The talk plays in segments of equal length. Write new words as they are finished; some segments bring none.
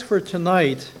for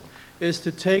tonight is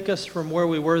to take us from where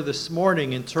we were this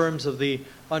morning in terms of the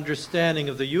understanding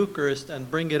of the Eucharist and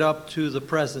bring it up to the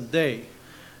present day.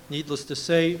 Needless to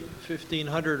say,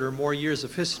 1,500 or more years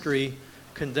of history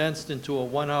condensed into a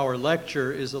 1-hour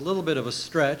lecture is a little bit of a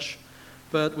stretch,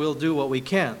 but we'll do what we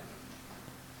can.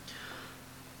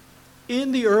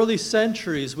 In the early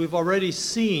centuries, we've already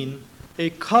seen a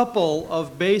couple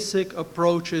of basic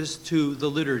approaches to the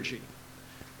liturgy.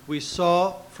 We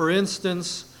saw, for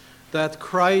instance, that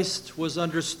Christ was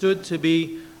understood to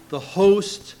be the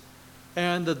host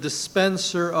and the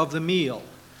dispenser of the meal.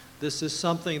 This is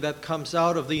something that comes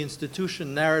out of the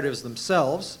institution narratives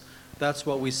themselves. That's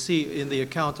what we see in the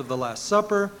account of the Last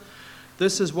Supper.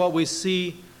 This is what we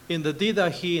see in the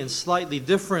Didache in slightly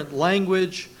different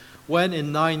language, when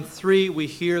in 9:3 we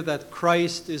hear that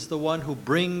Christ is the one who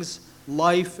brings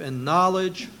life and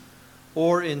knowledge,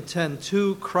 or in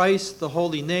 10:2, Christ, the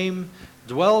holy name,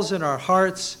 dwells in our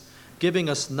hearts, giving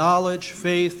us knowledge,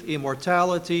 faith,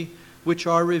 immortality, which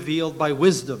are revealed by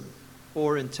wisdom.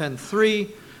 Or in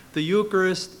 10:3, the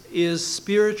Eucharist is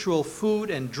spiritual food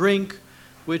and drink,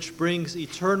 which brings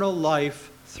eternal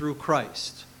life through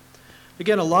Christ.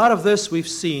 Again, a lot of this we've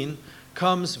seen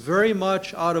comes very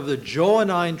much out of the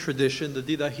Johannine tradition. The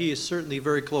Didache is certainly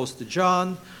very close to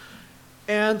John,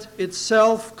 and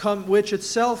which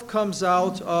itself comes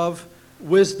out of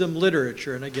wisdom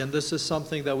literature. And again, this is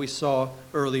something that we saw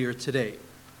earlier today.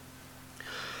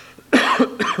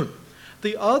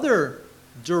 The other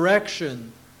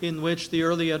direction in which the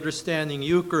early understanding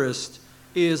Eucharist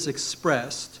is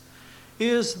expressed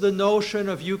is the notion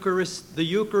of the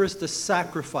Eucharist as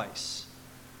sacrifice,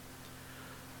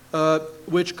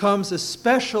 which comes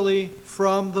especially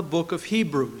from the book of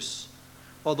Hebrews.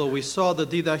 Although we saw the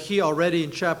Didache already in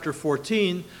chapter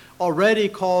 14, already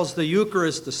calls the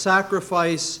Eucharist a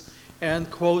sacrifice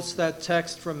and quotes that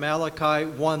text from Malachi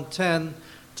 1:10,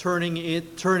 turning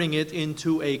it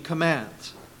into a command.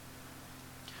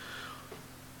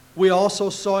 We also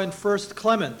saw in 1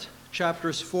 Clement,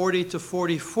 chapters 40 to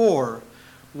 44,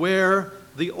 where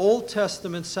the Old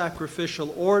Testament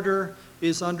sacrificial order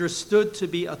is understood to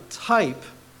be a type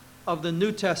of the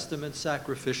New Testament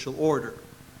sacrificial order.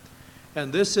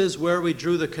 And this is where we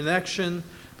drew the connection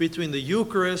between the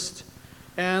Eucharist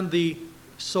and the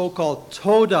so-called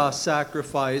Toda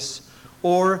sacrifice,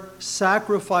 or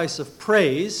sacrifice of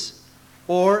praise,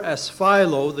 or as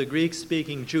Philo, the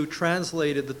Greek-speaking Jew,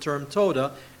 translated the term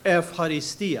Toda,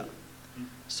 Eucharistia.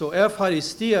 So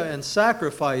Eucharistia and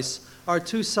sacrifice are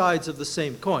two sides of the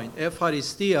same coin.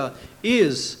 Eucharistia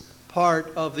is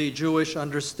part of the Jewish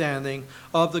understanding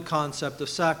of the concept of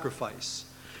sacrifice.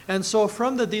 And so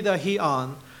from the Didache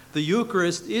on, the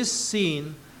Eucharist is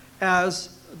seen as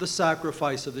the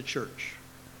sacrifice of the Church.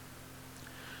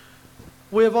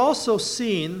 We have also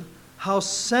seen how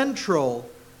central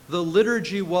the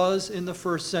liturgy was in the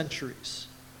first centuries.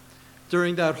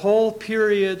 During that whole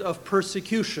period of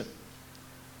persecution,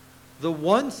 the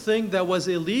one thing that was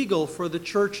illegal for the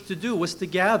church to do was to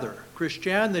gather.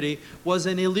 Christianity was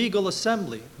an illegal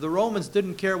assembly. The Romans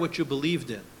didn't care what you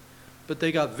believed in, but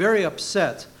they got very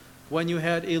upset when you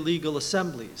had illegal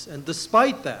assemblies. And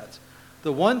despite that,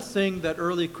 the one thing that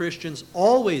early Christians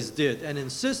always did and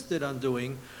insisted on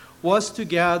doing was to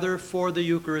gather for the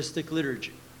Eucharistic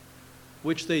liturgy,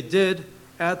 which they did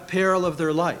at peril of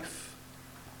their life.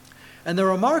 And the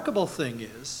remarkable thing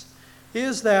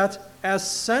is that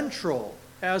as central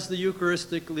as the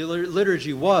Eucharistic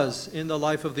liturgy was in the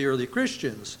life of the early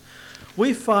Christians,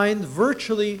 we find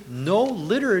virtually no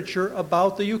literature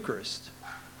about the Eucharist.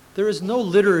 There is no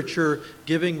literature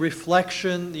giving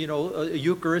reflection,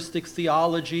 Eucharistic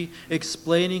theology,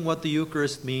 explaining what the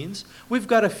Eucharist means. We've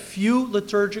got a few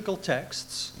liturgical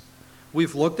texts.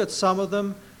 We've looked at some of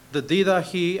them. The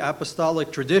Didache,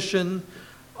 Apostolic Tradition,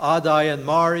 Adai and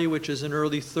Mari, which is an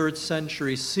early 3rd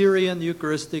century Syrian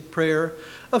Eucharistic prayer.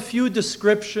 A few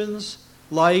descriptions,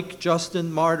 like Justin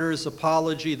Martyr's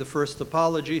Apology, the first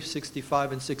Apology,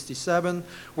 65 and 67,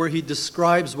 where he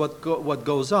describes what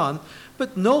goes on,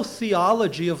 but no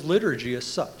theology of liturgy as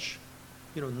such.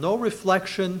 No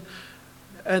reflection.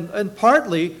 And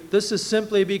partly, this is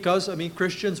simply because,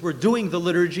 Christians were doing the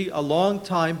liturgy a long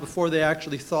time before they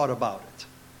actually thought about it.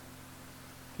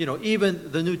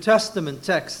 Even the New Testament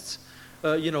texts,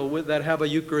 that have a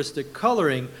Eucharistic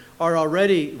coloring are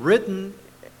already written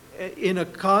in a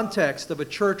context of a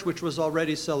church which was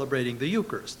already celebrating the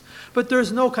Eucharist. But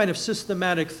there's no kind of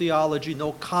systematic theology,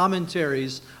 no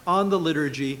commentaries on the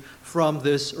liturgy from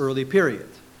this early period.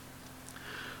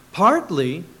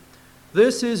 Partly,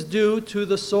 this is due to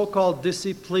the so-called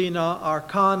disciplina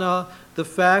arcana, the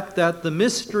fact that the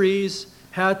mysteries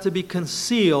had to be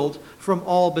concealed from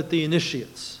all but the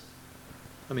initiates.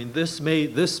 I mean, this may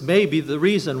be the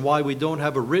reason why we don't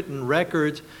have a written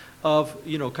record of,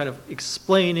 kind of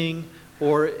explaining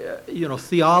or,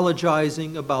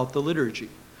 theologizing about the liturgy.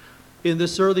 In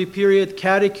this early period,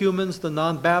 catechumens, the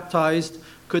non-baptized,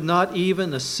 could not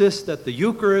even assist at the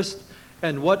Eucharist,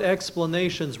 and what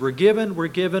explanations were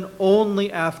given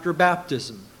only after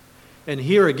baptism. And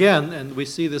here again, and we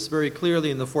see this very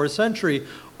clearly in the 4th century,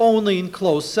 only in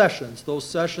closed sessions. Those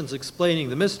sessions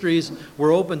explaining the mysteries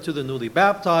were open to the newly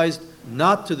baptized,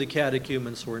 not to the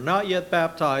catechumens who were not yet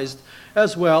baptized,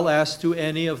 as well as to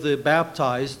any of the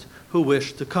baptized who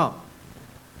wished to come.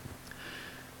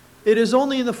 It is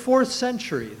only in the 4th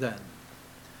century, then,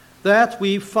 that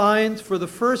we find for the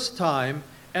first time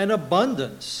an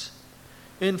abundance,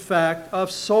 in fact,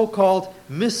 of so-called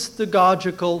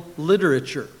mystagogical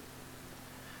literature.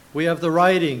 We have the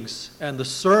writings and the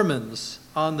sermons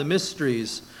on the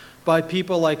mysteries by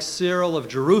people like Cyril of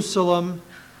Jerusalem,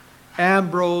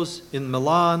 Ambrose in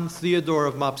Milan, Theodore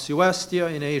of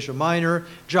Mopsuestia in Asia Minor,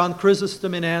 John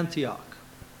Chrysostom in Antioch.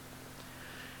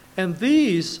 And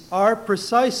these are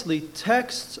precisely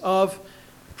texts of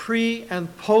pre-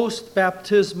 and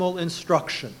post-baptismal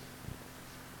instruction.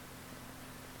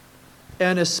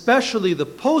 And especially the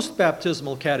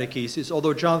post-baptismal catechesis,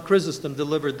 although John Chrysostom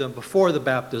delivered them before the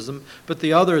baptism, but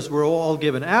the others were all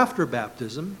given after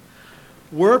baptism,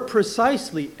 were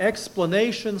precisely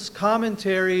explanations,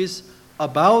 commentaries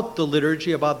about the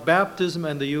liturgy, about baptism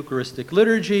and the Eucharistic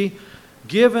liturgy,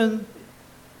 given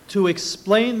to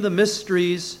explain the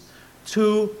mysteries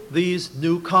to these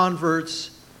new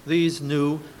converts, these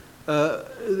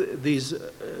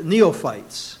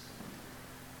neophytes.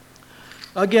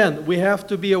 Again, we have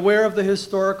to be aware of the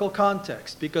historical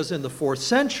context, because in the 4th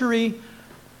century,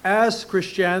 as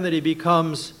Christianity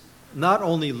becomes not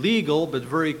only legal, but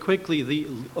very quickly the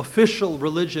official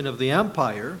religion of the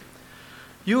empire,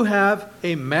 you have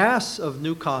a mass of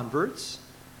new converts,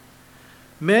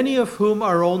 many of whom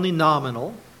are only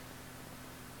nominal.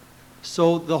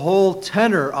 So the whole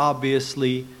tenor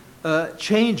obviously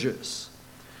changes.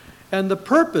 And the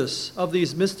purpose of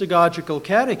these mystagogical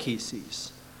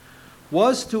catecheses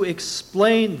was to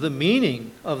explain the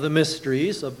meaning of the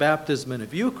mysteries of baptism and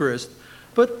of Eucharist,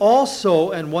 but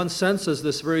also, and one senses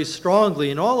this very strongly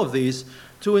in all of these,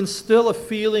 to instill a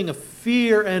feeling of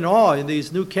fear and awe in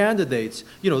these new candidates.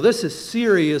 This is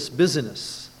serious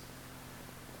business.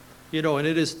 And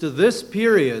it is to this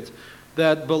period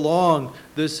that belong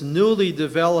this newly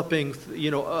developing,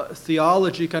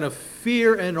 theology, kind of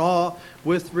fear and awe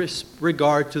with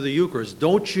regard to the Eucharist.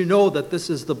 Don't you know that this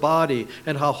is the body,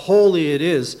 and how holy it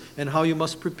is, and how you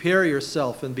must prepare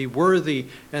yourself and be worthy,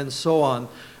 and so on.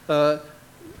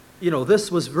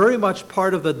 This was very much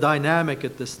part of the dynamic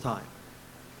at this time.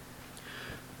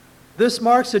 This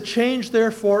marks a change,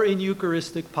 therefore, in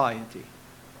Eucharistic piety.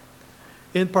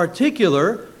 In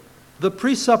particular, the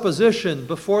presupposition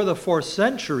before the 4th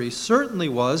century certainly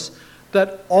was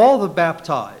that all the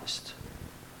baptized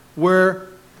were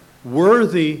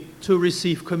worthy to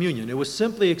receive communion. It was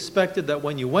simply expected that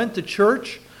when you went to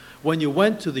church, when you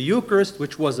went to the Eucharist,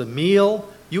 which was a meal,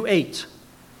 you ate.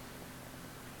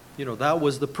 That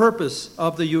was the purpose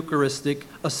of the Eucharistic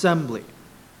assembly.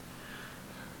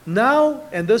 Now,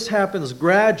 and this happens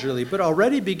gradually, but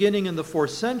already beginning in the 4th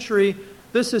century,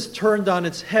 this is turned on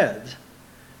its head.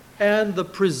 And the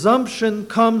presumption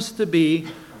comes to be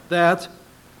that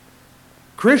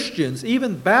Christians,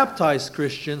 even baptized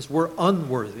Christians, were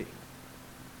unworthy.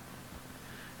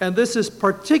 And this is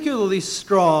particularly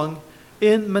strong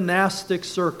in monastic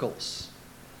circles.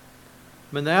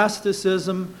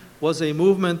 Monasticism was a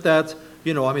movement that,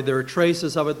 there are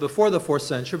traces of it before the 4th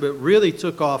century, but really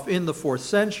took off in the 4th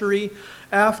century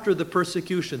after the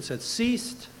persecutions had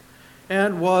ceased,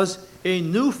 and was a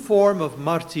new form of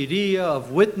martyria,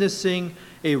 of witnessing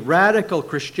a radical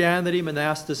Christianity.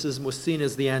 Monasticism was seen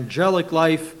as the angelic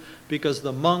life because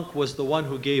the monk was the one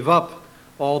who gave up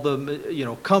all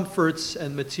the comforts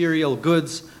and material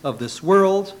goods of this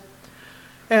world.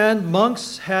 And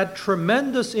monks had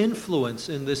tremendous influence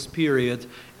in this period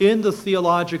in the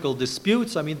theological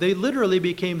disputes. They literally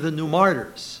became the new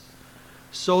martyrs.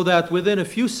 So that within a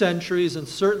few centuries, and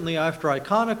certainly after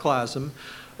iconoclasm,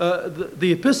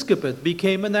 the episcopate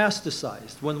became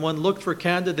monasticized. When one looked for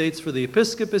candidates for the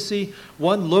episcopacy,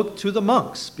 one looked to the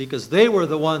monks, because they were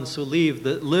the ones who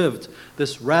lived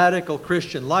this radical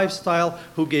Christian lifestyle,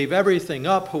 who gave everything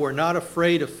up, who were not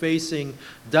afraid of facing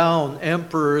down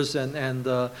emperors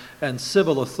and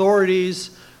civil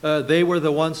authorities. They were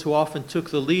the ones who often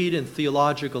took the lead in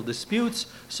theological disputes,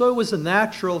 so it was a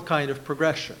natural kind of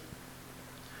progression.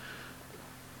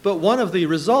 But one of the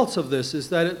results of this is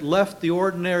that it left the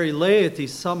ordinary laity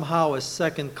somehow as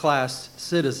second-class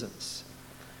citizens.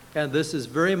 And this is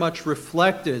very much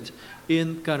reflected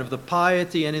in kind of the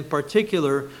piety, and in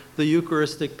particular, the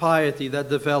Eucharistic piety that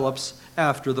develops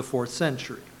after the 4th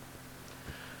century.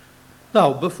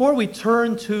 Now, before we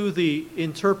turn to the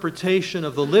interpretation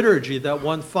of the liturgy that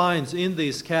one finds in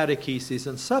these catecheses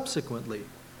and subsequently,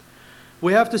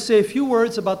 we have to say a few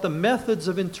words about the methods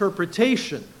of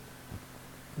interpretation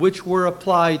which were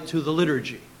applied to the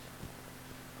liturgy,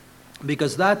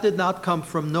 because that did not come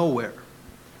from nowhere.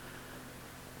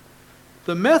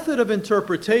 The method of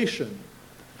interpretation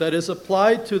that is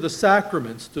applied to the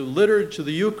sacraments, to liturgy, to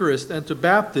the Eucharist, and to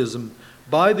baptism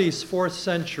by these 4th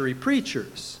century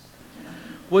preachers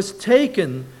was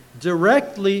taken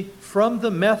directly from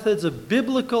the methods of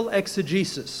biblical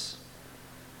exegesis,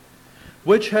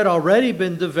 which had already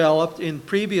been developed in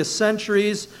previous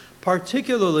centuries,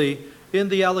 particularly in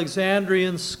the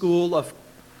Alexandrian school of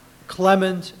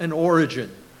Clement and Origen,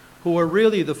 who are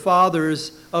really the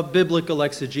fathers of biblical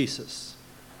exegesis.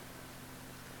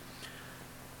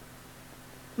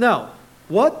 Now,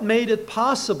 what made it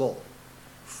possible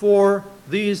for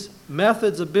these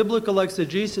methods of biblical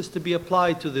exegesis to be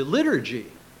applied to the liturgy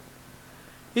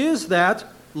is that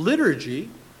liturgy,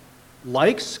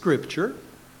 like Scripture,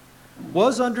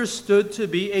 was understood to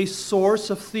be a source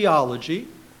of theology,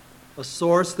 a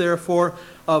source, therefore,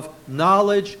 of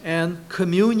knowledge and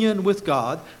communion with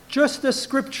God, just as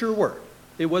Scripture were.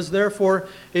 It was, therefore,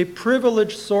 a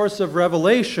privileged source of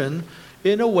revelation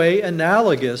in a way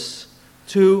analogous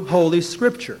to Holy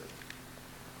Scripture.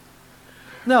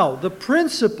 Now, the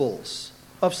principles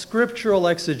of scriptural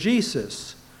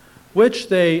exegesis, which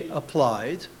they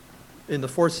applied in the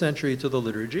 4th century to the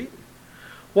liturgy,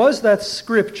 was that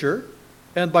Scripture,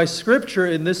 and by Scripture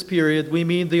in this period we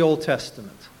mean the Old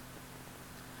Testament,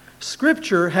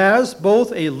 Scripture has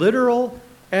both a literal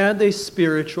and a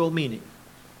spiritual meaning.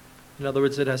 In other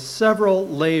words, it has several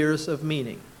layers of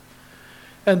meaning.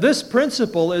 And this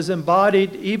principle is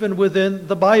embodied even within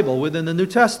the Bible, within the New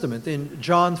Testament. In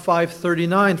John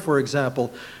 5:39, for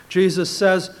example, Jesus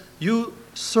says, "You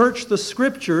search the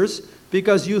Scriptures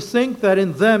because you think that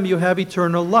in them you have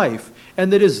eternal life,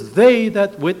 and it is they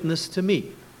that witness to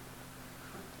me."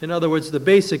 In other words, the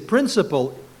basic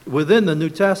principle within the New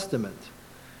Testament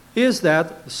is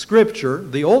that Scripture,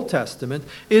 the Old Testament,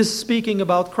 is speaking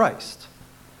about Christ.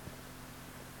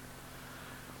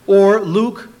 Or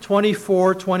Luke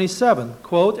 24:27,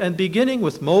 quote, "And beginning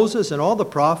with Moses and all the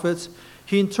prophets,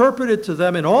 he interpreted to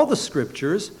them in all the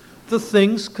Scriptures the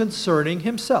things concerning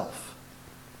himself."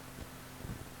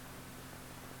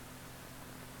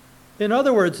 In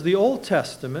other words, the Old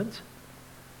Testament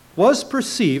was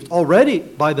perceived already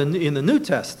in the New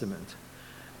Testament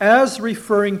as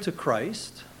referring to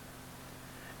Christ,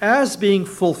 as being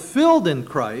fulfilled in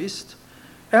Christ,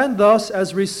 and thus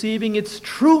as receiving its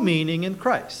true meaning in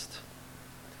Christ.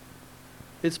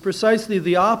 It's precisely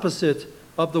the opposite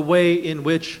of the way in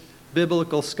which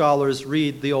biblical scholars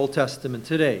read the Old Testament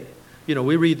today. You know,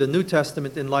 we read the New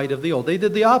Testament in light of the Old. They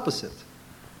did the opposite.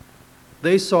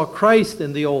 They saw Christ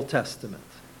in the Old Testament.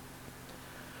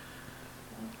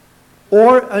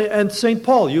 And St.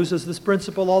 Paul uses this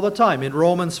principle all the time in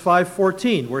Romans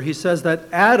 5:14, where he says that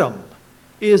Adam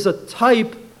is a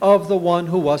type of the one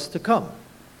who was to come.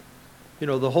 You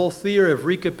know, the whole theory of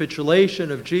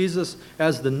recapitulation of Jesus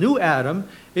as the new Adam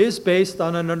is based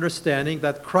on an understanding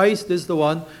that Christ is the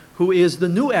one who is the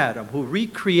new Adam, who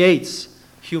recreates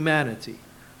humanity.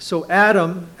 So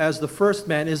Adam, as the first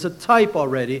man, is a type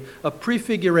already, a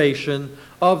prefiguration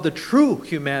of the true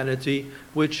humanity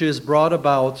which is brought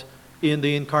about in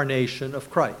the incarnation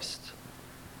of Christ.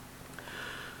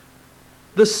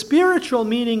 The spiritual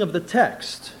meaning of the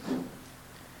text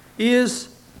is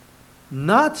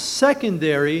not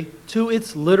secondary to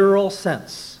its literal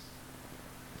sense,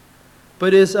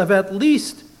 but is of at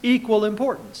least equal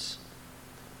importance.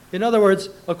 In other words,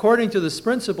 according to this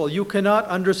principle, you cannot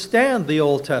understand the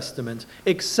Old Testament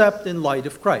except in light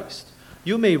of Christ.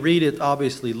 You may read it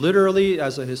obviously literally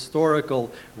as a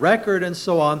historical record and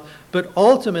so on, but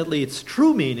ultimately its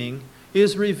true meaning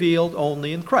is revealed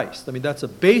only in Christ. I mean, that's a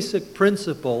basic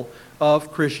principle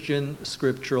of Christian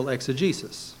scriptural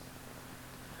exegesis.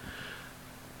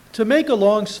 To make a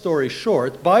long story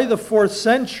short, by the 4th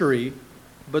century,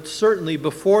 but certainly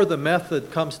before the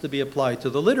method comes to be applied to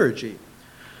the liturgy,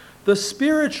 the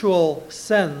spiritual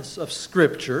sense of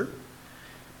Scripture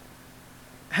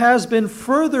has been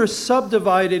further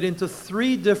subdivided into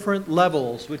 3 different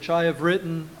levels, which I have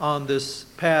written on this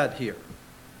pad here.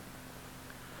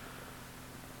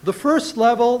 The first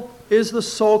level is the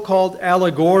so-called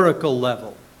allegorical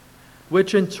level.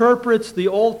 which interprets the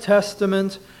Old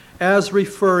Testament as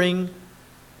referring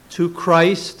to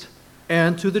Christ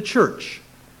and to the church.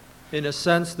 In a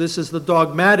sense, this is the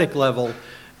dogmatic level.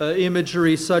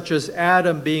 Imagery such as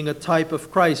Adam being a type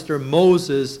of Christ or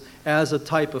Moses as a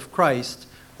type of Christ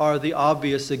are the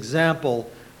obvious example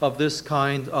of this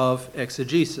kind of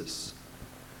exegesis.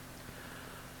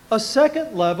 A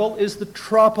second level is the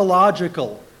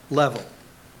tropological level,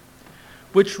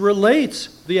 which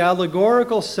relates the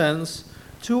allegorical sense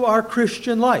to our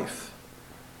Christian life.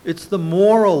 It's the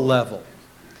moral level.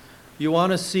 You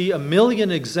want to see a million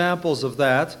examples of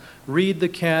that, read the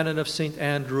canon of St.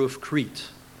 Andrew of Crete,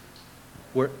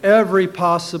 where every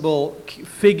possible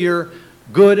figure,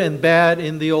 good and bad,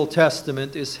 in the Old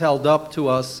Testament is held up to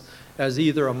us as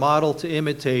either a model to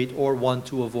imitate or one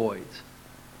to avoid.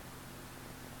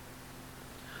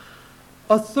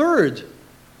 A third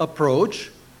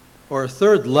approach, or a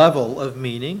third level of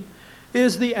meaning,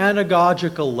 is the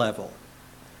anagogical level,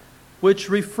 which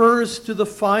refers to the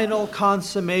final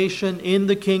consummation in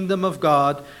the kingdom of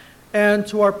God and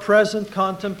to our present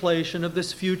contemplation of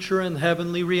this future and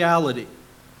heavenly reality.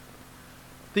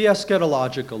 The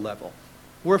eschatological level.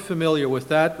 We're familiar with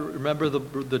that. Remember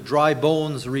the dry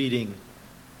bones reading.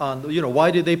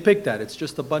 Why did they pick that? It's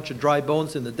just a bunch of dry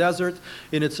bones in the desert.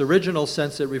 In its original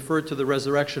sense, it referred to the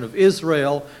resurrection of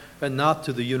Israel and not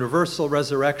to the universal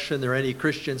resurrection or any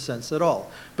Christian sense at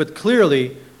all. But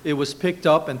clearly, it was picked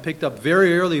up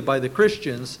very early by the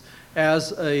Christians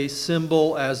as a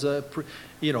symbol, as a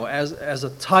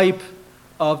type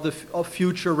of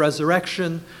future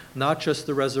resurrection, not just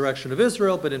the resurrection of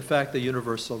Israel, but in fact the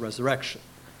universal resurrection.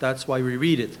 That's why we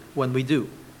read it when we do.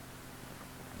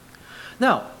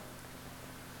 Now,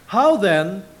 how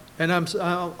then, and I'm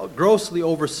grossly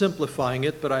oversimplifying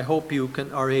it, but I hope you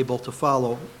are able to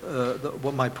follow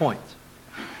my point.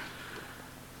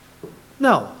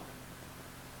 Now,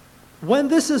 when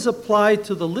this is applied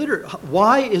to the liturgy,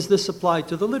 why is this applied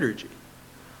to the liturgy?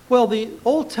 Well, the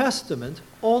Old Testament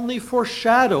only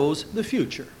foreshadows the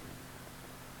future.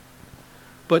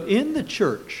 But in the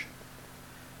church,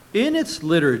 in its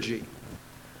liturgy,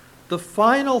 the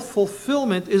final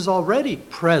fulfillment is already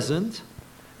present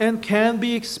and can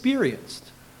be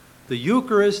experienced. The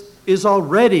Eucharist is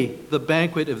already the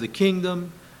banquet of the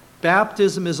kingdom.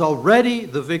 Baptism is already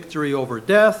the victory over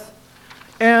death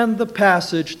and the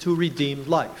passage to redeemed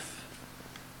life.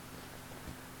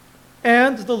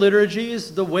 And the liturgy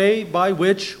is the way by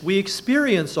which we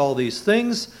experience all these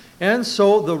things, and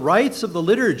so the rites of the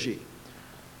liturgy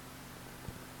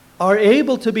are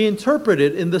able to be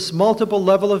interpreted in this multiple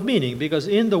level of meaning, because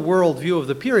in the worldview of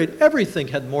the period, everything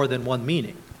had more than one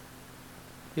meaning.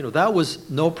 That was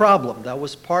no problem. That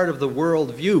was part of the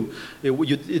worldview.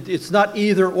 It's not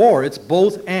either or, it's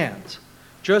both and.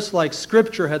 Just like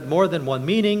Scripture had more than one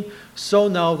meaning, so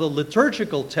now the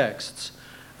liturgical texts,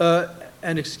 let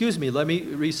me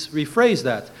rephrase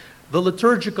that. The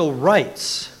liturgical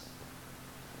rites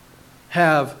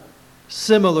have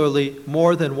similarly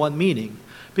more than one meaning.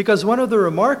 Because one of the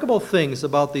remarkable things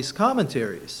about these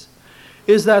commentaries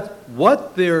is that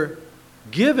what they're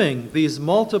giving these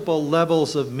multiple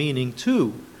levels of meaning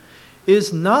to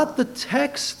is not the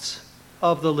texts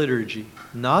of the liturgy,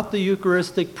 not the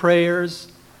Eucharistic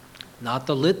prayers, not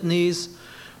the litanies,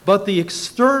 but the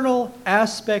external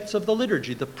aspects of the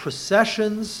liturgy, the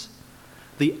processions,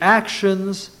 the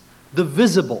actions, the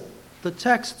visible. The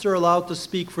texts are allowed to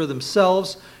speak for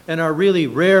themselves and are really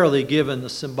rarely given a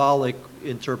symbolic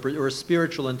or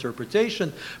spiritual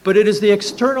interpretation, but it is the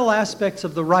external aspects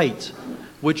of the rite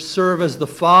which serve as the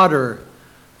fodder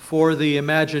for the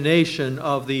imagination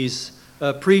of these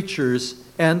preachers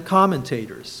and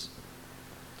commentators.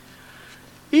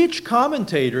 Each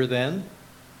commentator then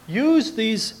used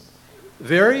these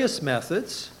various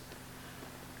methods,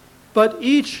 but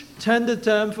each tended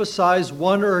to emphasize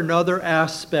one or another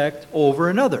aspect over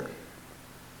another.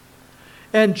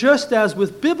 And just as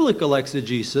with biblical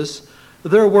exegesis,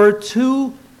 there were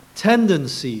two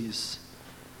tendencies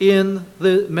in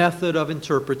the method of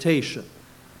interpretation.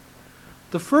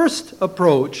 The first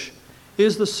approach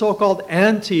is the so-called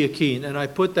Antiochene, and I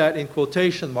put that in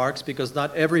quotation marks because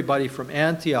not everybody from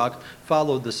Antioch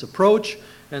followed this approach,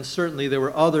 and certainly there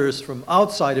were others from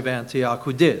outside of Antioch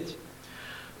who did.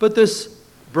 But this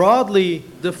broadly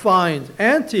defined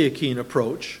Antiochene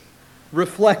approach,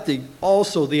 reflecting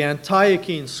also the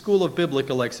Antiochene school of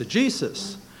biblical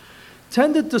exegesis,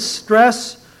 tended to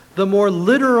stress the more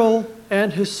literal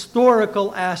and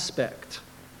historical aspect.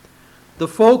 The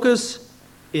focus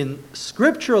in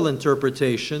scriptural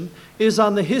interpretation is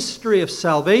on the history of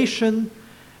salvation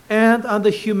and on the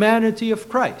humanity of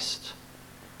Christ.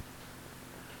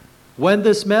 When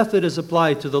this method is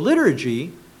applied to the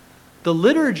liturgy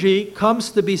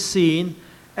comes to be seen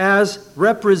as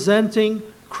representing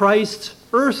Christ's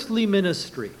earthly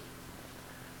ministry.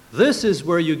 This is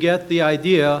where you get the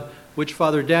idea, which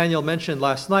Father Daniel mentioned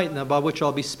last night, and about which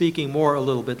I'll be speaking more a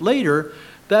little bit later,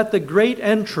 that the great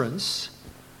entrance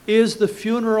is the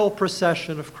funeral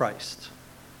procession of Christ.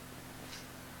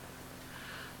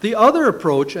 The other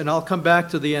approach, and I'll come back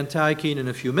to the Antiochene in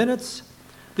a few minutes,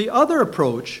 the other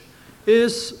approach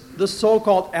is the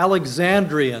so-called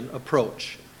Alexandrian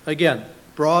approach. Again,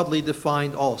 broadly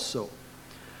defined also,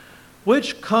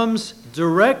 which comes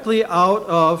directly out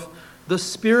of the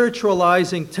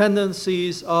spiritualizing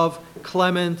tendencies of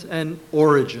Clement and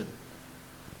Origen.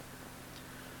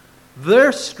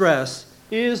 Their stress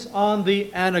is on the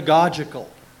anagogical.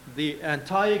 The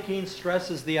Antiochene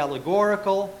stresses the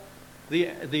allegorical,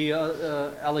 the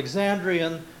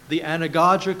Alexandrian, the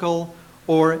anagogical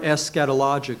or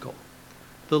eschatological.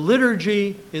 The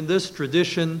liturgy in this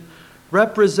tradition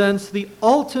represents the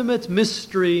ultimate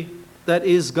mystery that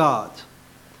is God.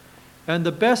 And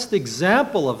the best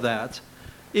example of that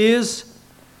is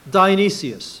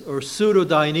Dionysius, or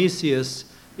Pseudo-Dionysius,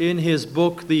 in his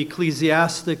book, The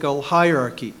Ecclesiastical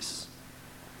Hierarchies.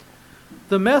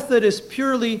 The method is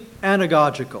purely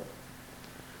anagogical.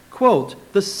 Quote,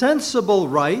 "The sensible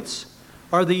rites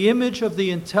are the image of the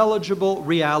intelligible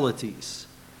realities.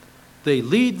 They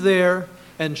lead there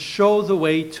and show the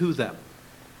way to them."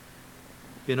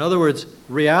 In other words,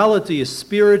 reality is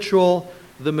spiritual.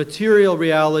 The material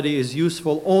reality is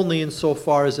useful only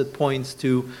insofar as it points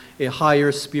to a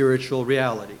higher spiritual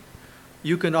reality.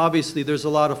 You can obviously, there's a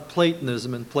lot of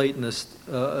Platonism and Platonist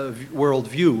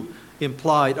worldview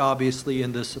implied, obviously,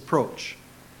 in this approach.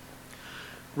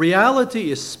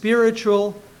 Reality is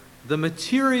spiritual. The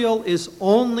material is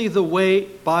only the way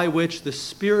by which the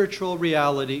spiritual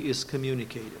reality is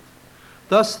communicated.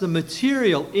 Thus, the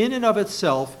material in and of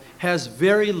itself has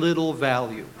very little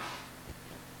value.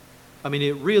 I mean,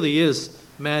 it really is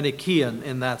Manichaean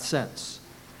in that sense.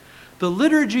 The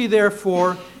liturgy,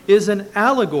 therefore, is an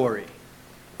allegory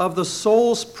of the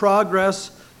soul's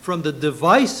progress from the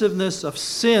divisiveness of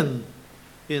sin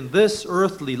in this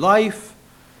earthly life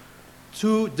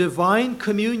to divine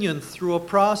communion through a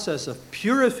process of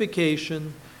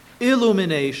purification,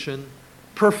 illumination,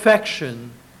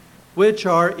 perfection, which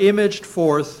are imaged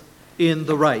forth in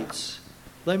the rites.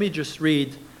 Let me just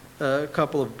read a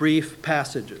couple of brief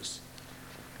passages.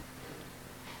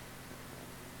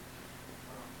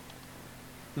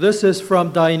 This is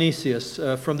from Dionysius,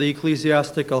 from the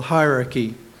Ecclesiastical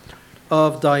Hierarchy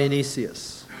of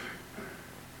Dionysius.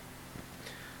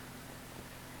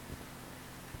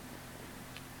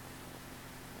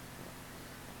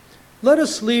 "Let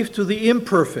us leave to the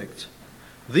imperfect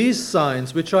these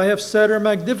signs which I have said are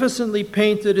magnificently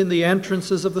painted in the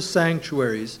entrances of the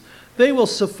sanctuaries. They will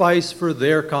suffice for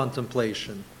their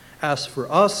contemplation. As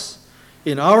for us,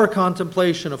 in our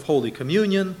contemplation of Holy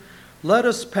Communion, let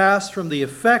us pass from the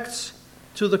effects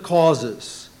to the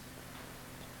causes."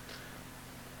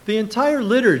 The entire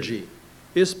liturgy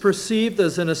is perceived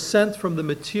as an ascent from the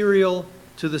material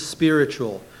to the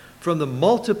spiritual, from the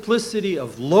multiplicity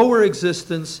of lower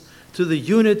existence to the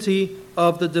unity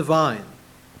of the divine.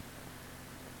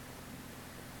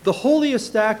 The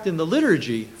holiest act in the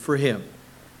liturgy for him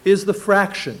is the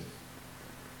fraction,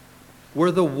 where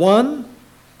the one,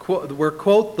 where,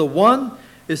 quote, "the one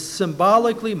is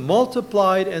symbolically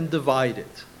multiplied and divided."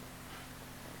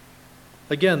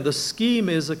 Again, the scheme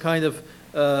is a kind of,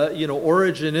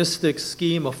 Origenistic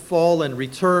scheme of fall and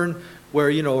return, where,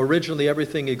 originally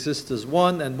everything exists as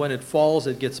one, and when it falls,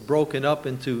 it gets broken up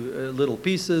into little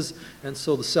pieces, and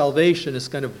so the salvation is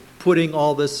kind of putting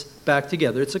all this back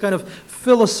together. It's a kind of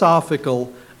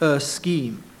philosophical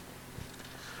scheme.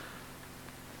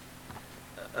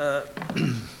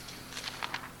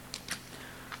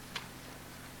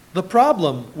 The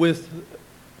problem with,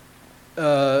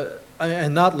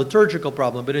 and not liturgical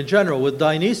problem, but in general, with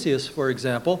Dionysius, for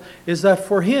example, is that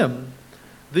for him,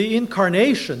 the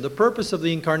incarnation, the purpose of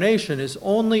the incarnation is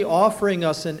only offering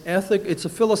us an ethic, it's a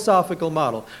philosophical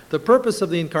model. The purpose of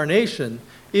the incarnation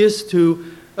is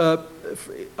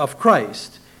of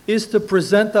Christ, is to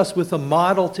present us with a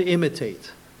model to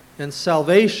imitate. And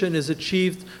salvation is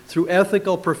achieved through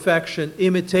ethical perfection,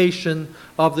 imitation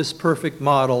of this perfect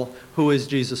model, who is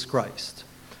Jesus Christ.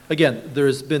 Again,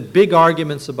 there's been big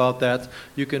arguments about that.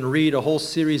 You can read a whole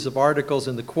series of articles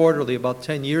in the Quarterly about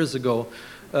 10 years ago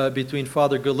between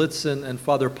Father Golitsyn and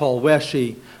Father Paul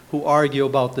Wesche, who argue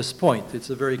about this point. It's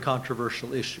a very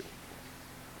controversial issue.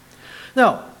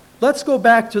 Now, let's go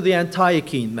back to the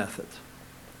Antiochene method.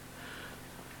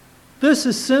 This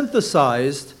is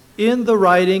synthesized in the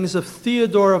writings of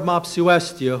Theodore of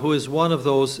Mopsuestia, who is one of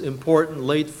those important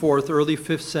late 4th, early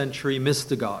 5th century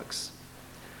mystagogues.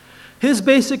 His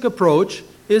basic approach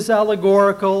is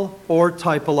allegorical or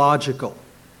typological.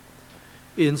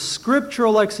 In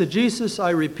scriptural exegesis, I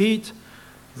repeat,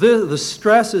 the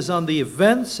stress is on the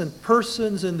events and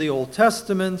persons in the Old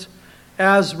Testament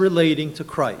as relating to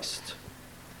Christ.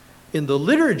 In the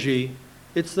liturgy,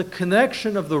 it's the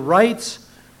connection of the rites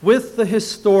with the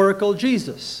historical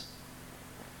Jesus.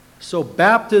 So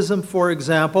baptism, for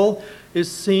example,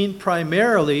 is seen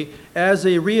primarily as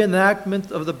a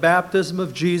reenactment of the baptism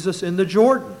of Jesus in the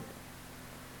Jordan,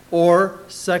 or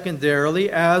secondarily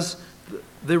as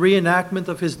the reenactment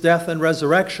of his death and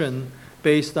resurrection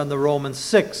based on the Romans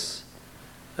 6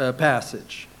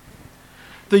 passage.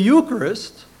 The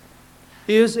Eucharist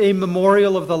is a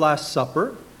memorial of the Last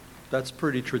Supper. That's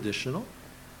pretty traditional.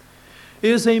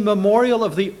 Is a memorial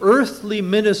of the earthly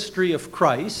ministry of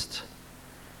Christ,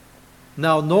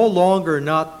 now no longer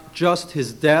not just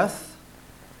his death,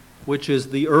 which is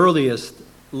the earliest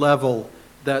level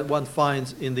that one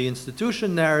finds in the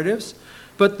institution narratives,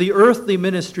 but the earthly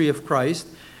ministry of Christ,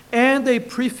 and a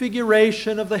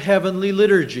prefiguration of the heavenly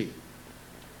liturgy.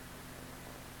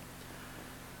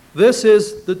 This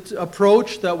is the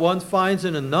approach that one finds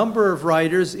in a number of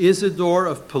writers: Isidore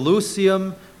of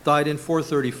Pelusium, died in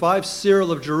 435,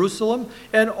 Cyril of Jerusalem,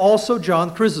 and also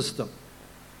John Chrysostom,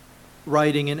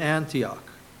 writing in Antioch.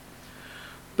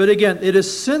 But again, it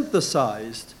is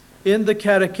synthesized in the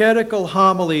catechetical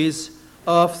homilies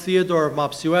of Theodore of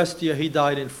Mopsuestia. He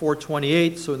died in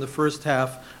 428, so in the first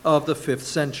half of the 5th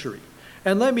century.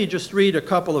 And let me just read a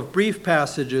couple of brief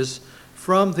passages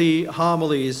from the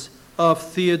homilies of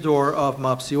Theodore of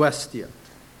Mopsuestia.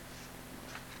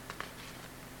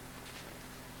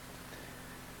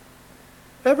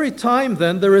 Every time,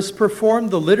 then, there is performed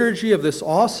the liturgy of this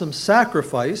awesome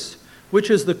sacrifice, which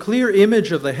is the clear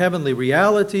image of the heavenly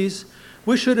realities,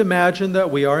 we should imagine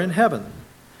that we are in heaven.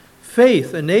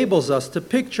 Faith enables us to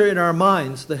picture in our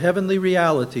minds the heavenly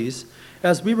realities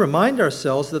as we remind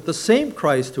ourselves that the same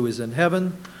Christ who is in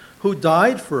heaven, who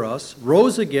died for us,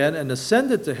 rose again, and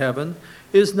ascended to heaven,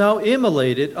 is now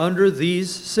immolated under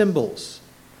these symbols.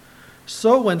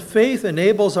 So when faith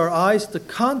enables our eyes to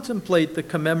contemplate the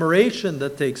commemoration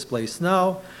that takes place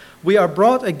now, we are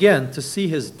brought again to see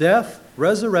his death,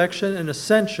 resurrection, and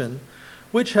ascension,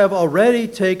 which have already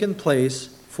taken place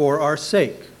for our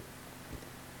sake.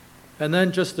 And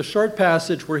then just a short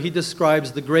passage where he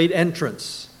describes the great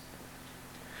entrance.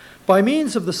 By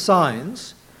means of the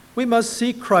signs, we must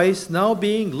see Christ now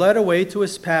being led away to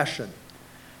his passion,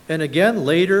 and again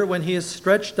later when he is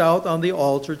stretched out on the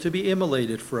altar to be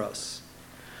immolated for us.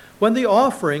 When the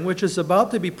offering which is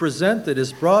about to be presented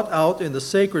is brought out in the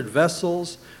sacred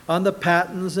vessels, on the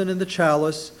patens and in the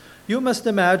chalice, you must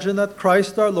imagine that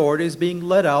Christ our Lord is being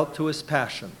led out to his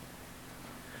passion.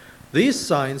 These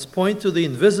signs point to the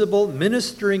invisible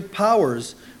ministering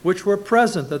powers which were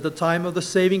present at the time of the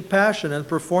saving passion and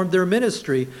performed their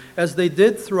ministry as they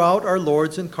did throughout our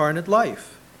Lord's incarnate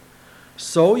life.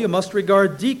 So you must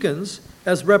regard deacons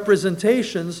as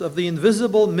representations of the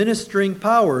invisible ministering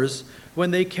powers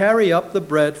when they carry up the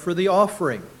bread for the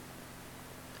offering.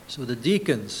 So the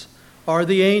deacons are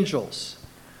the angels.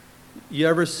 You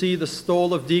ever see the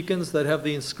stole of deacons that have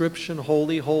the inscription,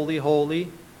 Holy, Holy,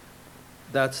 Holy?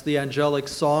 That's the angelic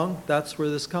song. That's where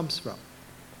this comes from.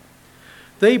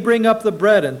 They bring up the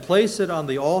bread and place it on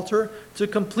the altar to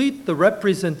complete the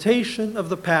representation of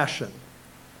the passion.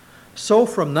 So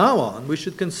from now on, we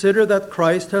should consider that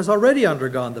Christ has already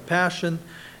undergone the passion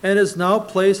and is now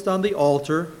placed on the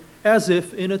altar as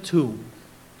if in a tomb.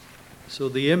 So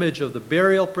the image of the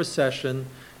burial procession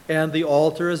and the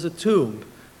altar as a tomb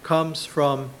comes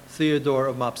from Theodore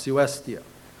of Mopsuestia.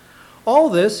 All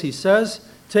this, he says,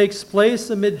 takes place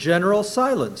amid general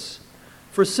silence.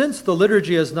 For since the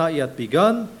liturgy has not yet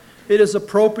begun, it is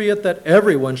appropriate that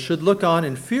everyone should look on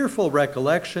in fearful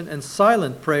recollection and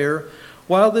silent prayer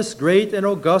while this great and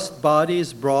august body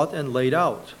is brought and laid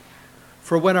out.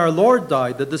 For when our Lord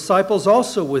died, the disciples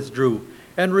also withdrew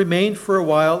and remained for a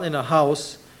while in a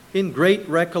house in great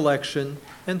recollection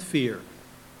and fear.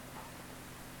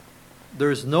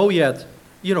 There's no yet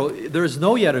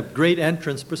a great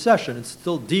entrance procession. It's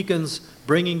still deacons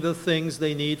bringing the things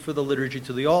they need for the liturgy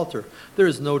to the altar. There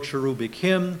is no cherubic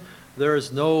hymn. There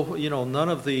is no, none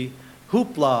of the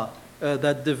hoopla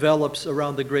that develops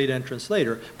around the great entrance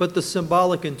later. But the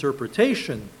symbolic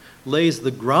interpretation lays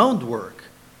the groundwork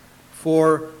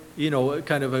for,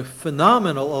 kind of a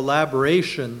phenomenal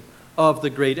elaboration of the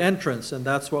great entrance, and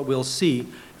that's what we'll see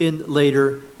in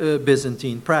later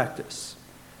Byzantine practice.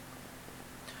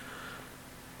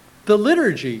 The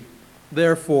liturgy,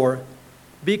 therefore,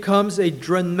 becomes a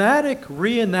dramatic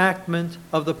reenactment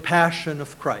of the Passion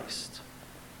of Christ.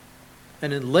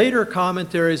 And in later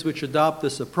commentaries which adopt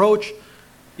this approach,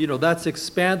 that's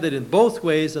expanded in both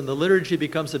ways, and the liturgy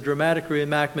becomes a dramatic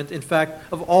reenactment, in fact,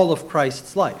 of all of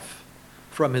Christ's life,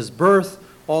 from his birth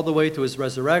all the way to his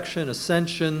resurrection,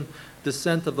 ascension,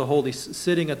 descent of the Holy,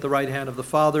 sitting at the right hand of the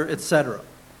Father, etc.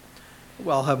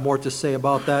 Well, I'll have more to say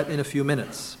about that in a few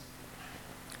minutes.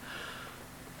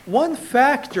 One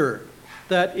factor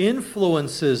that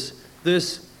influences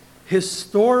this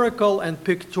historical and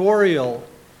pictorial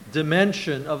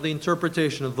dimension of the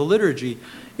interpretation of the liturgy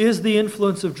is the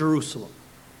influence of Jerusalem.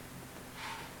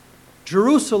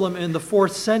 Jerusalem in the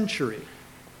 4th century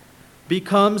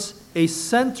becomes a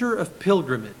center of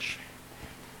pilgrimage.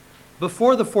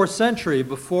 Before the 4th century,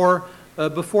 before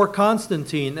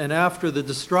Constantine and after the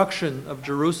destruction of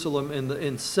Jerusalem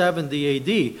in 70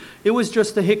 A.D., it was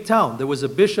just a hick town. There was a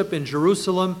bishop in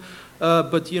Jerusalem,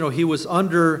 but he was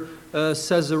under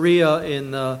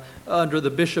Caesarea under the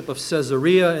bishop of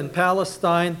Caesarea in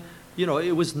Palestine.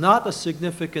 It was not a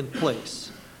significant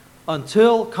place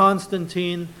until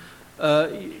Constantine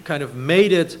kind of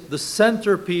made it the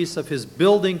centerpiece of his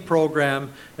building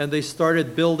program, and they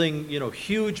started building,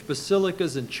 huge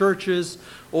basilicas and churches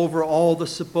over all the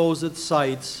supposed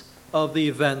sites of the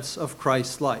events of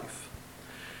Christ's life.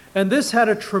 And this had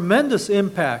a tremendous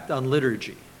impact on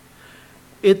liturgy.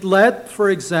 It led, for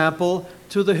example,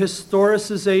 to the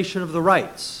historicization of the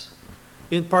rites,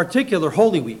 in particular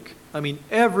Holy Week. I mean,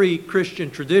 every Christian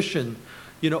tradition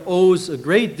owes a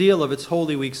great deal of its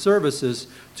Holy Week services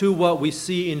to what we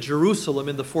see in Jerusalem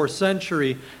in the 4th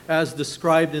century, as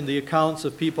described in the accounts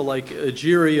of people like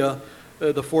Egeria,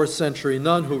 the 4th century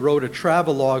nun who wrote a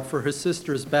travelogue for her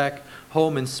sisters back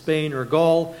home in Spain or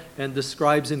Gaul, and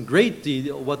describes in great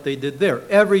detail what they did there.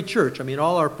 Every church,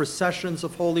 all our processions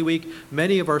of Holy Week,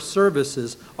 many of our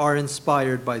services are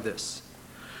inspired by this.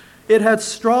 It had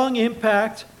strong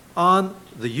impact on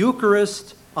the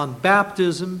Eucharist, on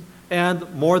baptism,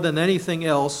 and more than anything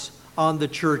else, on the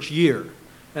church year,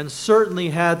 and certainly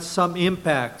had some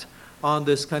impact on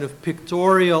this kind of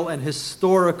pictorial and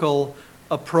historical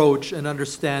approach and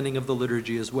understanding of the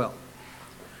liturgy as well.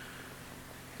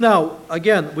 Now,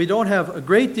 again, we don't have a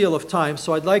great deal of time,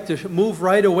 so I'd like to move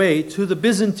right away to the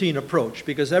Byzantine approach,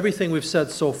 because everything we've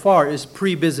said so far is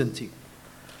pre-Byzantine,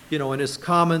 and is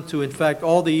common to, in fact,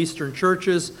 all the Eastern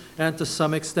churches, and to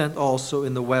some extent also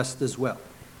in the West as well.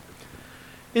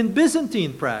 In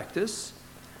Byzantine practice,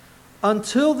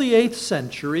 until the 8th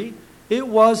century, it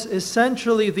was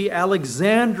essentially the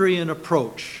Alexandrian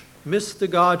approach,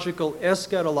 mystagogical,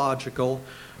 eschatological,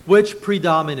 which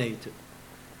predominated.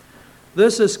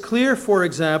 This is clear, for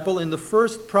example, in the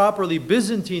first properly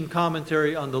Byzantine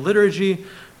commentary on the liturgy,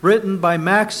 written by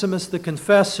Maximus the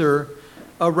Confessor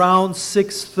around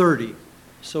 630,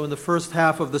 so in the first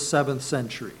half of the 7th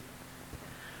century.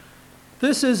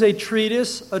 This is a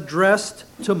treatise addressed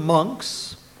to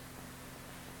monks,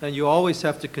 and you always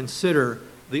have to consider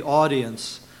the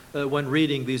audience when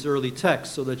reading these early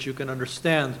texts so that you can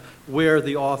understand where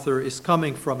the author is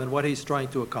coming from and what he's trying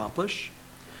to accomplish.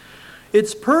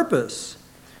 Its purpose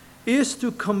is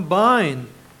to combine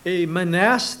a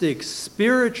monastic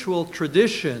spiritual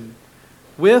tradition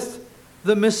with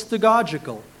the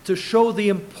mystagogical, to show the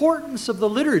importance of the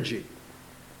liturgy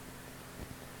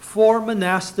for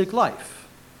monastic life.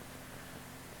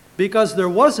 Because there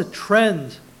was a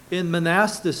trend in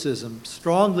monasticism,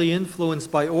 strongly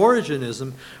influenced by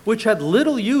Origenism, which had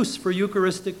little use for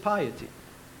Eucharistic piety.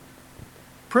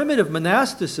 Primitive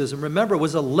monasticism, remember,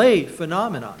 was a lay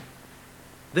phenomenon.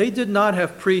 They did not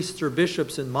have priests or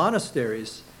bishops in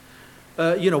monasteries.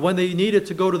 When they needed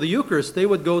to go to the Eucharist, they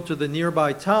would go to the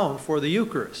nearby town for the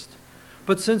Eucharist.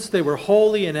 But since they were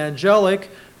holy and angelic,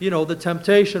 the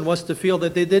temptation was to feel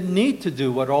that they didn't need to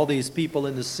do what all these people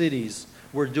in the cities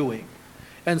were doing.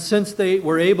 And since they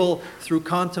were able, through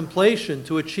contemplation,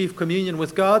 to achieve communion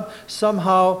with God,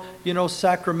 somehow,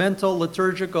 sacramental,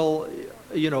 liturgical,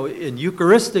 and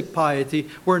Eucharistic piety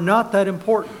were not that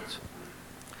important.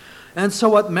 And so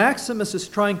what Maximus is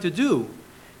trying to do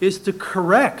is to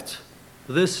correct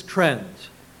this trend,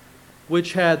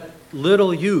 which had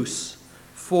little use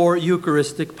for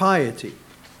Eucharistic piety.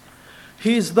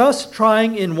 He's thus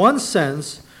trying, in one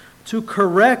sense, to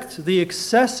correct the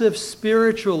excessive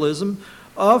spiritualism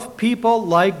of people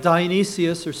like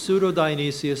Dionysius or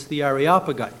Pseudo-Dionysius the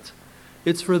Areopagite.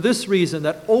 It's for this reason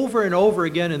that over and over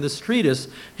again in this treatise,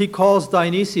 he calls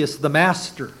Dionysius the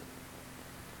master.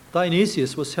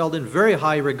 Dionysius was held in very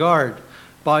high regard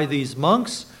by these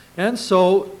monks, And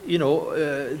so,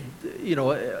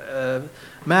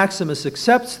 Maximus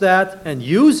accepts that and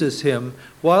uses him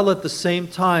while at the same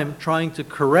time trying to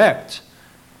correct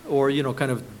or,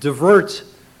 kind of divert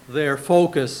their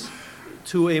focus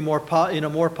to in a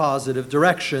more positive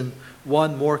direction,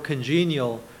 one more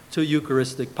congenial to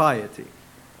Eucharistic piety.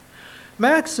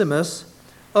 Maximus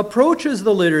approaches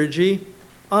the liturgy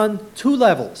on two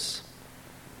levels.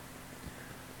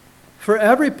 For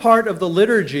every part of the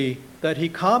liturgy that he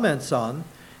comments on,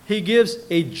 he gives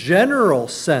a general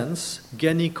sense,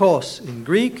 genikos in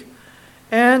Greek,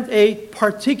 and a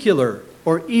particular,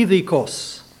 or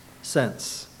idikos,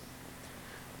 sense.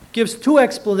 Gives two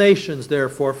explanations,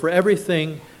 therefore, for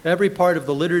everything, every part of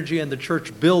the liturgy and the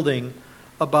church building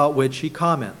about which he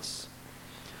comments.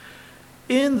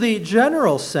 In the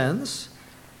general sense,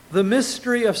 the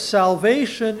mystery of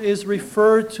salvation is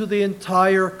referred to the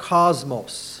entire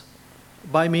cosmos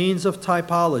by means of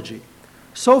typology.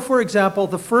 So, for example,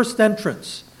 the first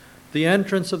entrance, the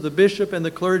entrance of the bishop and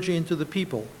the clergy into the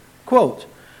people, quote,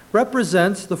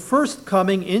 represents the first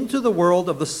coming into the world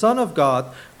of the Son of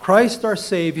God, Christ our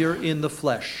Savior in the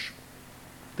flesh,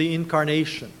 the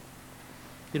incarnation.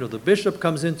 The bishop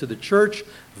comes into the church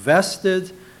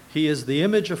vested. He is the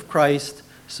image of Christ,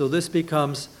 so this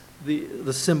becomes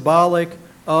the symbolic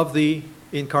of the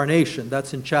incarnation.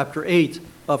 That's in chapter 8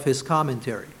 of his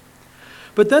commentary.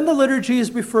 But then the liturgy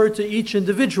is referred to each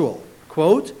individual.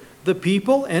 Quote, the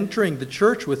people entering the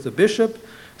church with the bishop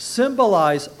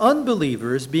symbolize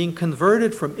unbelievers being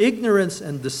converted from ignorance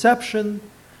and deception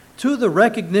to the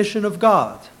recognition of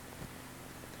God,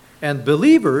 and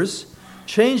believers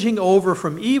changing over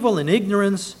from evil and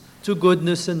ignorance to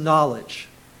goodness and knowledge.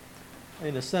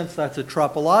 In a sense, that's a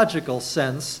tropological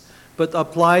sense, but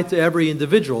applied to every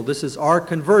individual. This is our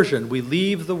conversion. We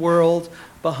leave the world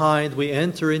behind, we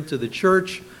enter into the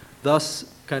church,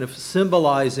 thus kind of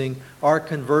symbolizing our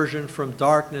conversion from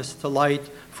darkness to light,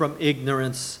 from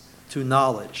ignorance to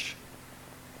knowledge.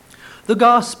 The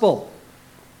gospel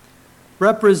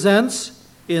represents,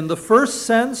 in the first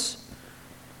sense,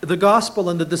 the gospel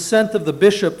and the descent of the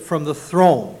bishop from the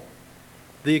throne,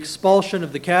 the expulsion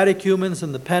of the catechumens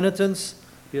and the penitents,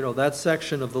 that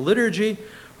section of the liturgy,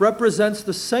 represents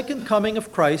the second coming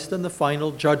of Christ and the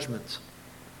final judgment.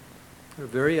 A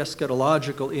very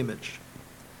eschatological image.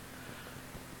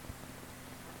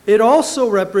 It also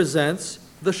represents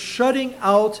the shutting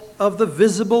out of the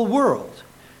visible world,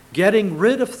 getting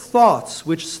rid of thoughts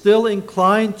which still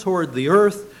incline toward the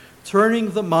earth,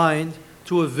 turning the mind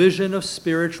to a vision of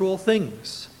spiritual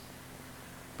things.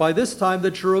 By this time,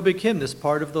 the cherubic hymn, this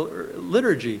part of the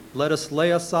liturgy, let us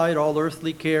lay aside all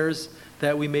earthly cares,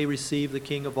 that we may receive the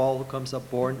King of all who comes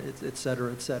upborn,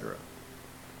 etc., etc.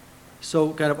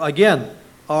 So, kind of, again,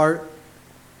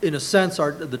 in a sense,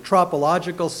 the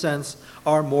tropological sense,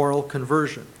 our moral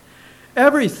conversion.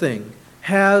 Everything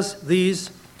has these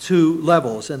two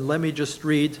levels, and let me just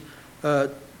read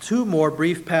two more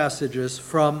brief passages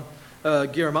from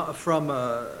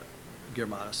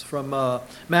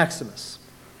Maximus.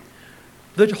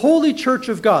 The Holy Church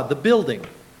of God, the building,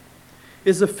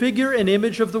 is a figure and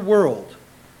image of the world,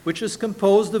 which is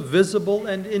composed of visible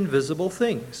and invisible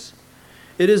things.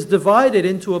 It is divided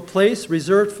into a place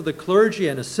reserved for the clergy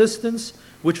and assistants,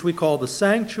 which we call the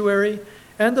sanctuary,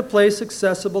 and a place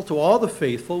accessible to all the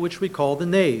faithful, which we call the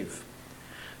nave.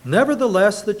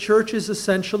 Nevertheless, the church is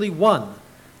essentially one,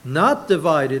 not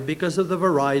divided because of the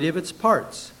variety of its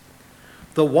parts.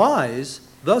 The wise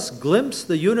thus glimpse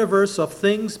the universe of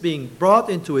things being brought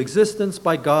into existence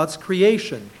by God's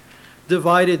creation,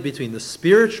 divided between the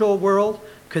spiritual world,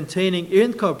 containing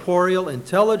incorporeal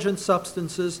intelligent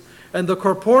substances, and the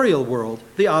corporeal world,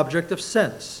 the object of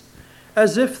sense,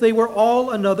 as if they were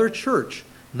all another church,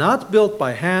 not built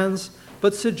by hands,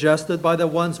 but suggested by the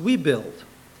ones we build.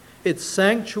 Its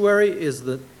sanctuary is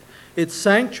the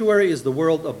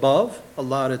world above,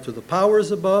 allotted to the powers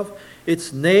above.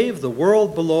 Its nave, the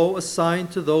world below,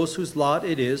 assigned to those whose lot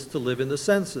it is to live in the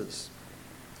senses.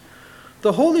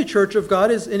 The Holy Church of God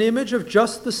is an image of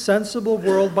just the sensible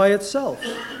world by itself.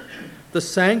 The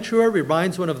sanctuary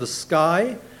reminds one of the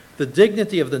sky. The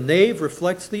dignity of the nave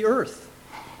reflects the earth.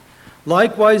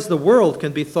 Likewise, the world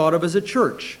can be thought of as a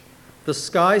church. The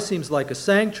sky seems like a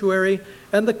sanctuary,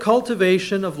 and the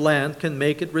cultivation of land can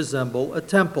make it resemble a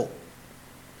temple.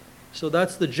 So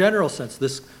that's the general sense,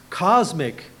 this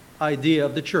cosmic idea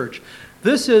of the church.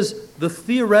 This is the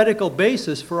theoretical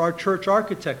basis for our church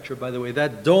architecture, by the way.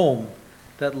 That dome,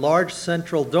 that large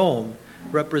central dome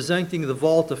representing the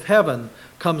vault of heaven,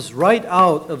 comes right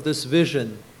out of this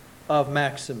vision of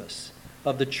Maximus,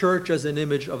 of the church as an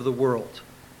image of the world.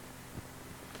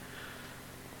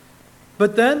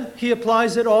 But then he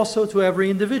applies it also to every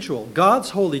individual.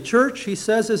 God's holy church, he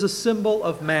says, is a symbol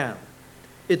of man.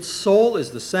 Its soul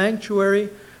is the sanctuary,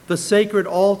 the sacred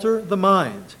altar, the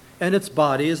mind, and its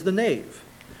body is the nave.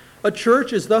 A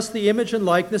church is thus the image and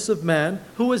likeness of man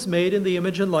who is made in the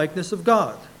image and likeness of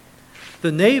God.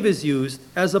 The nave is used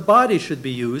as a body should be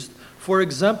used for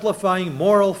exemplifying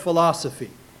moral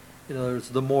philosophy, in other words,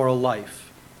 the moral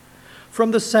life. From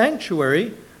the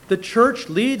sanctuary, the church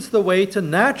leads the way to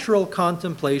natural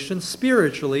contemplation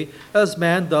spiritually as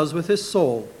man does with his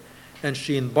soul, and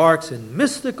she embarks in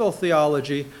mystical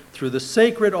theology through the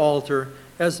sacred altar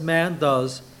as man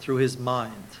does through his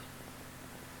mind.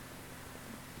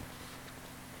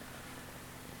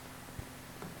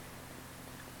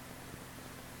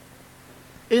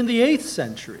 In the 8th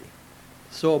century,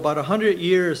 so about 100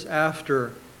 years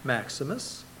after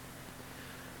Maximus,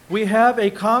 we have a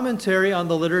commentary on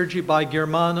the liturgy by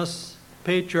Germanus,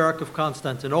 Patriarch of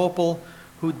Constantinople,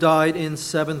 who died in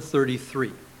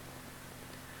 733.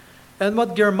 And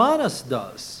what Germanus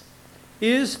does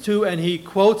is to, and he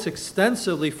quotes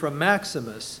extensively from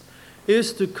Maximus,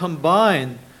 is to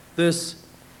combine this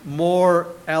more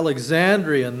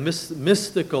Alexandrian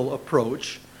mystical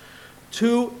approach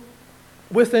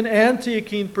with an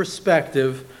Antiochene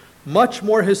perspective, much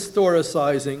more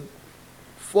historicizing,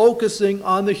 focusing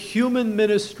on the human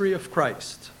ministry of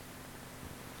Christ.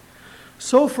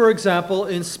 So, for example,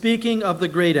 in speaking of the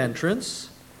great entrance,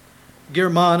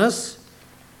 Germanus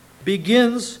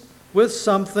begins with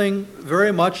something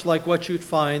very much like what you'd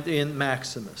find in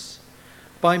Maximus.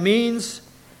 By means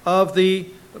of the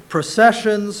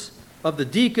processions of the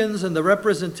deacons and the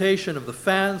representation of the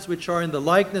fans, which are in the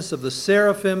likeness of the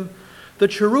seraphim, the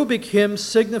cherubic hymn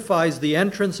signifies the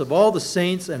entrance of all the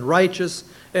saints and righteous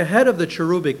ahead of the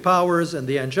cherubic powers and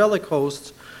the angelic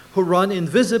hosts who run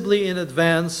invisibly in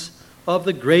advance of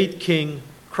the great King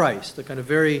Christ, a kind of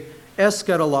very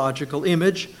eschatological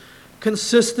image,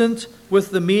 consistent with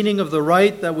the meaning of the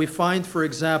rite that we find, for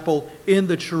example, in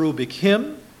the cherubic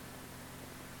hymn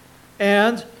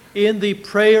and in the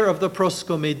prayer of the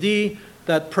proskomedie,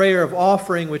 that prayer of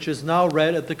offering which is now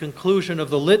read at the conclusion of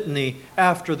the litany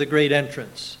after the great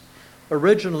entrance.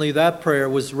 Originally, that prayer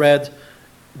was read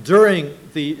during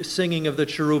the singing of the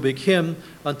cherubic hymn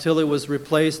until it was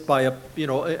replaced by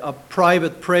a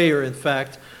private prayer, in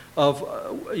fact, of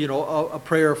a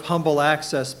prayer of humble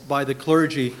access by the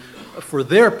clergy for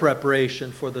their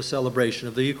preparation for the celebration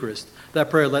of the Eucharist.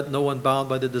 That prayer, "Let no one bound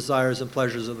by the desires and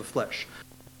pleasures of the flesh."